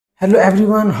Hello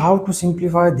everyone, how to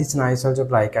simplify this nice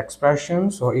algebraic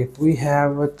expression. So if we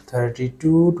have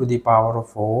 32 to the power of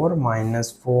 4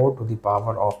 minus 4 to the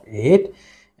power of 8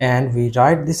 and we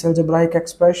write this algebraic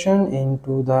expression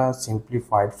into the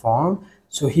simplified form.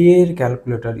 So here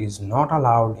calculator is not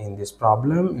allowed in this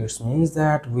problem. It means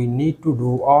that we need to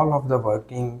do all of the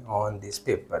working on this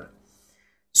paper.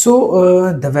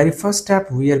 So the very first step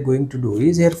we are going to do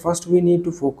is here first we need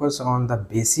to focus on the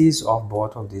basis of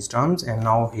both of these terms, and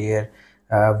now here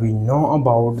we know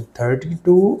about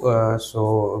 32.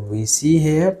 So we see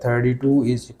here 32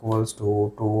 is equals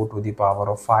to 2 to the power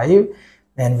of 5,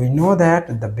 and we know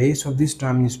that the base of this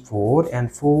term is 4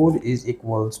 and 4 is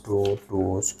equals to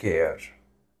 2 square.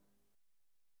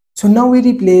 So now we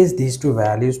replace these two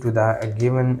values to the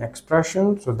given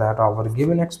expression, so that our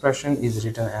given expression is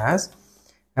written as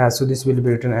so this will be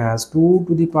written as 2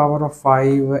 to the power of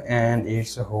 5 and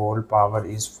its whole power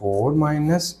is 4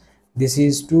 minus this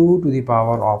is 2 to the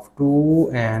power of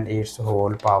 2 and its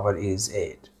whole power is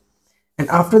 8. And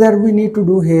after that we need to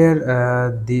do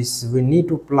here we need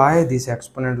to apply this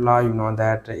exponent law. You know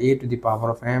that a to the power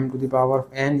of m to the power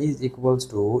of n is equals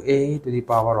to a to the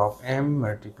power of m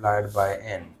multiplied by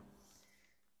n.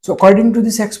 So according to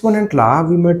this exponent law,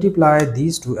 we multiply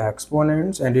these two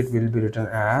exponents and it will be written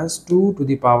as 2 to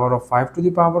the power of 5 to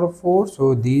the power of 4.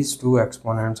 So these two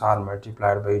exponents are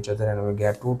multiplied by each other and we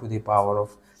get 2 to the power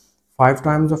of 5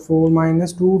 times of 4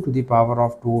 minus 2 to the power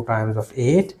of 2 times of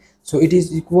 8. So it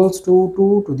is equals to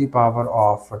 2 to the power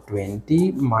of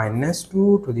 20 minus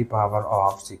 2 to the power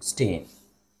of 16.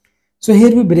 So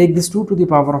here we break this 2 to the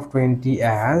power of 20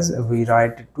 as we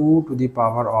write 2 to the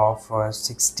power of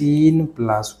 16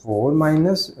 plus 4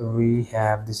 minus we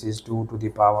have this is 2 to the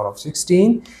power of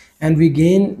 16, and we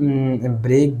again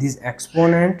break this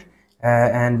exponent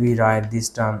and we write this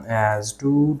term as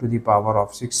 2 to the power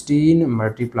of 16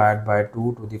 multiplied by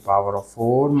 2 to the power of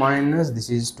 4 minus this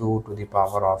is 2 to the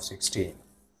power of 16.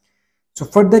 So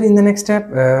further in the next step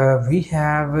we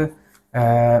have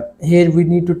here we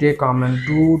need to take common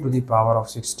 2 to the power of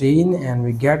 16 and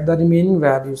we get the remaining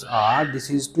values are this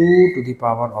is 2 to the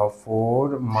power of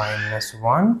 4 minus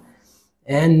 1,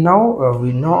 and now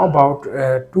we know about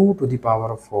 2 to the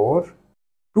power of 4.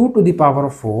 2 to the power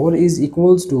of 4 is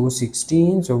equals to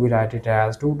 16, so we write it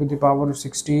as 2 to the power of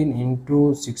 16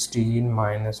 into 16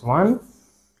 minus 1.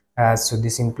 So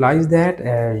this implies that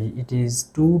it is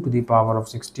 2 to the power of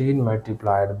 16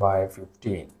 multiplied by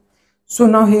 15. So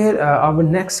now here our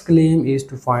next claim is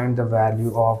to find the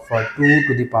value of 2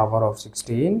 to the power of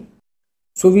 16.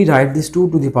 So we write this 2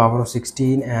 to the power of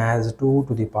 16 as 2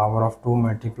 to the power of 2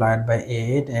 multiplied by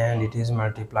 8 and it is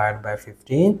multiplied by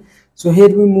 15. So here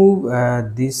we move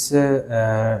this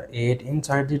 8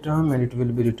 inside the term and it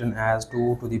will be written as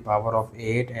 2 to the power of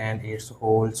 8 and its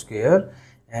whole square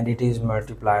and it is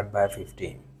multiplied by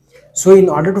 15. So in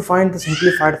order to find the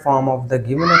simplified form of the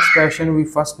given expression, we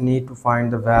first need to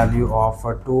find the value of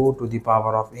 2 to the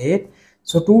power of 8.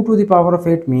 So 2 to the power of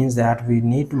 8 means that we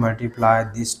need to multiply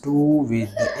this 2 with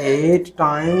 8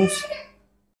 times,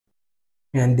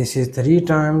 and this is 3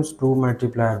 times 2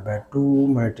 multiplied by 2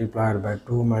 multiplied by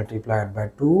 2 multiplied by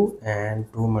 2 and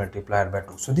 2 multiplied by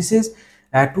 2. So this is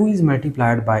 2 is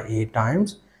multiplied by 8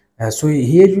 times. So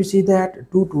here you see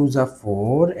that 2 2s are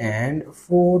 4 and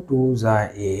 4 2s are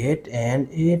 8 and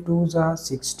 8 2s are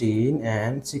 16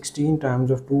 and 16 times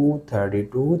of 2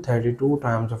 32, 32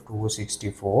 times of 2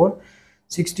 64,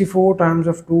 64 times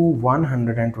of 2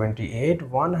 128,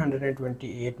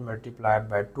 128 multiplied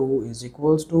by 2 is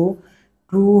equals to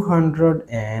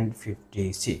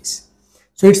 256.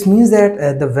 So it means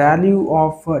that the value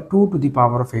of 2 to the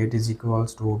power of 8 is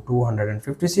equals to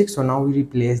 256. So now we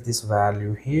replace this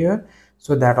value here,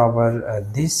 so that our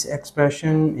this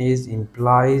expression is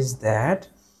implies that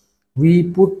we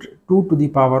put 2 to the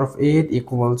power of 8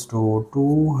 equals to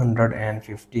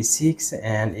 256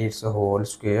 and its whole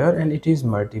square and it is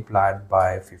multiplied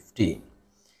by 15.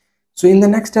 So in the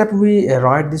next step we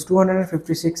write this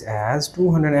 256 as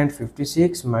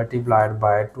 256 multiplied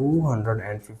by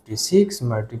 256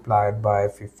 multiplied by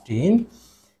 15.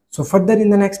 So further in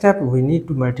the next step we need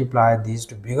to multiply these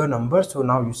to bigger numbers. So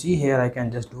now you see here I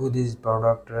can just do this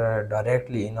product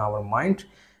directly in our mind.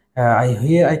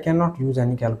 Here I cannot use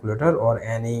any calculator or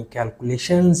any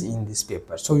calculations in this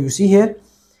paper. So you see here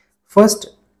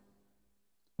first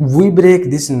we break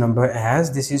this number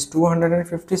as this is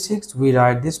 256. We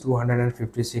write this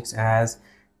 256 as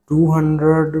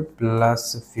 200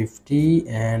 plus 50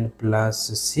 and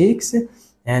plus 6,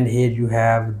 and here you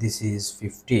have this is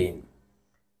 15.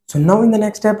 So now in the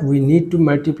next step we need to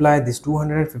multiply this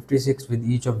 256 with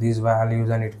each of these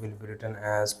values and it will be written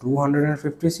as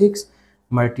 256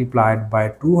 multiplied by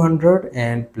 200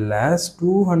 and plus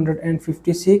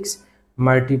 256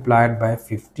 multiplied by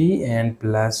 50 and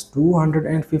plus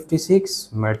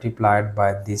 256 multiplied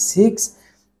by the 6,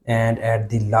 and at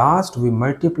the last we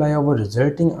multiply our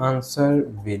resulting answer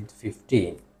with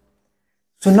 15.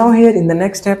 So now here in the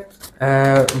next step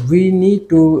we need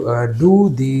to do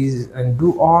these and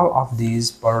do all of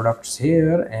these products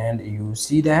here, and you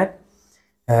see that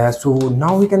so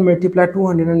now we can multiply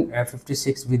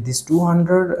 256 with this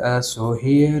 200. So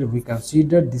here we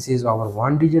consider this is our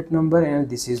 1-digit number and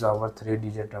this is our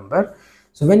 3-digit number.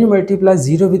 So when you multiply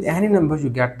 0 with any number, you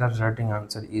get the resulting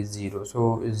answer is 0.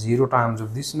 So 0 times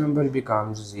of this number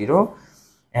becomes 0,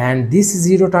 and this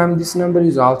 0 times this number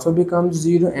is also becomes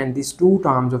 0, and this 2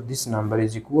 times of this number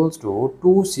is equals to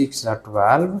 2 6 are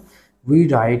 12. We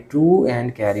write 2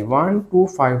 and carry 1. 2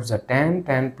 5s are 10.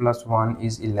 10 plus 1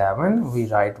 is 11. We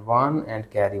write 1 and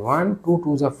carry 1. 2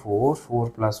 2s are 4.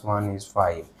 4 plus 1 is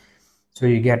 5. So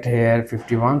you get here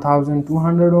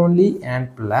 51,200 only,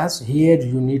 and plus here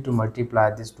you need to multiply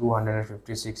this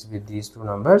 256 with these two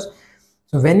numbers.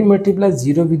 So when you multiply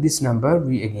 0 with this number,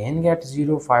 we again get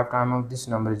 0. 5 times of this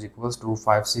number is equals to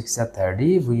 5 6 are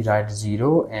 30. We write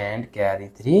 0 and carry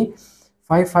 3.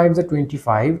 5 5s are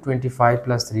 25. 25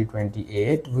 plus 3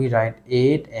 28. We write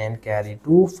 8 and carry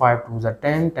 2. 5 2s are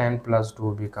 10. 10 plus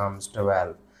 2 becomes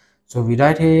 12. So we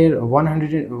write here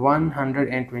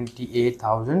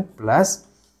 128,000 plus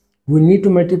we need to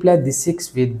multiply this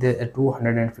 6 with the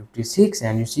 256,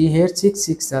 and you see here 6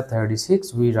 6 are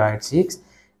 36. We write 6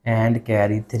 and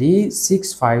carry 3.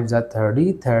 6 5s are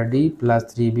 30. 30 plus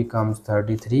 3 becomes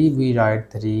 33. We write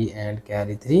 3 and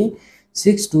carry 3.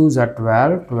 6 2s are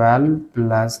 12. 12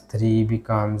 plus 3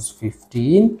 becomes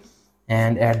 15,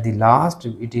 and at the last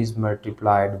it is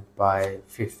multiplied by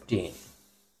 15.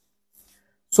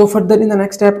 So further in the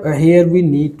next step here we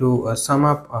need to sum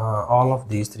up all of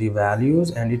these three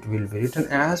values, and it will be written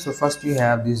as, so first you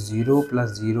have this 0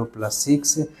 plus 0 plus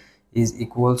 6 is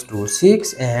equals to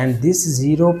 6, and this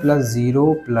 0 plus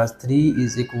 0 plus 3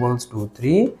 is equals to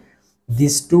 3.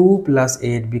 This 2 plus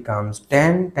 8 becomes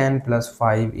 10. 10 plus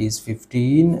 5 is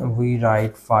 15. We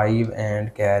write 5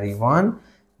 and carry 1.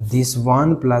 This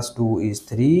 1 plus 2 is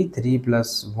 3. 3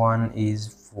 plus 1 is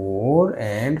 4,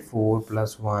 and 4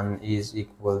 plus 1 is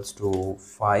equals to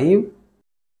 5.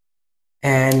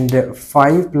 And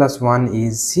 5 plus 1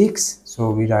 is 6.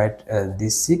 So we write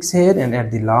this 6 here, and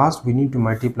at the last we need to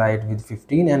multiply it with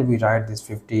 15, and we write this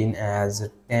 15 as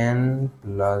 10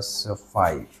 plus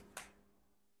 5.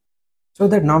 So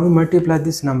that now we multiply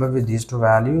this number with these two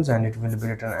values, and it will be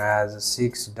written as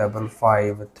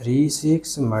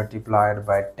 65536 multiplied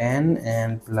by 10,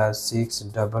 and plus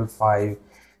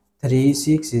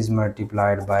 65536 is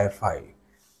multiplied by 5.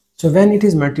 So when it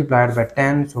is multiplied by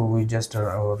 10, so we just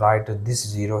write this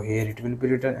 0 here. It will be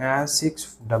written as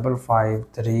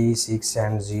 65536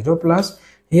 and 0 plus.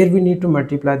 Here we need to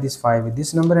multiply this 5 with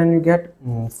this number, and you get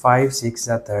 5 6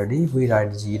 are 30. We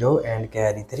write 0 and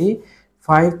carry 3.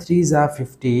 5 3s are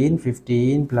 15.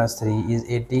 15 plus 3 is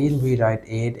 18. We write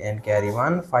 8 and carry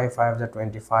 1. 5 5s are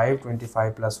 25.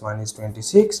 25 plus 1 is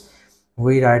 26.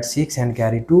 We write 6 and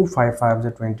carry 2. 5 5s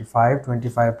are 25.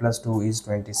 25 plus 2 is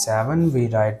 27. We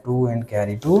write 2 and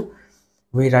carry 2.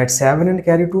 We write 7 and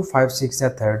carry 2. 5 6 are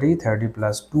 30. 30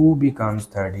 plus 2 becomes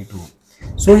 32.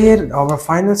 So here our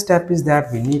final step is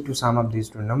that we need to sum up these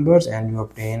two numbers, and you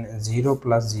obtain 0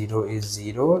 plus 0 is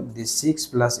 0. This 6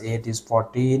 plus 8 is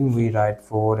 14. We write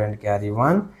 4 and carry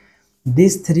 1.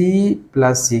 This 3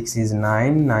 plus 6 is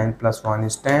 9. 9 plus 1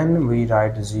 is 10. We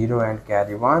write 0 and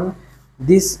carry 1.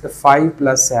 This 5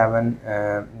 plus 7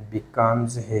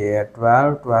 becomes here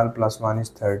 12. 12 plus 1 is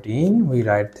 13. We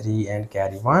write 3 and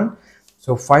carry 1.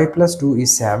 So 5 plus 2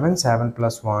 is 7. 7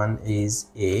 plus 1 is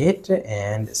 8,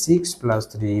 and 6 plus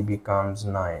 3 becomes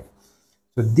 9.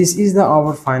 So this is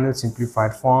our final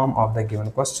simplified form of the given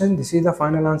question. This is the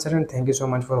final answer, and thank you so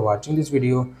much for watching this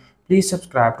video. Please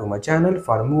subscribe to my channel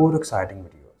for more exciting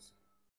videos.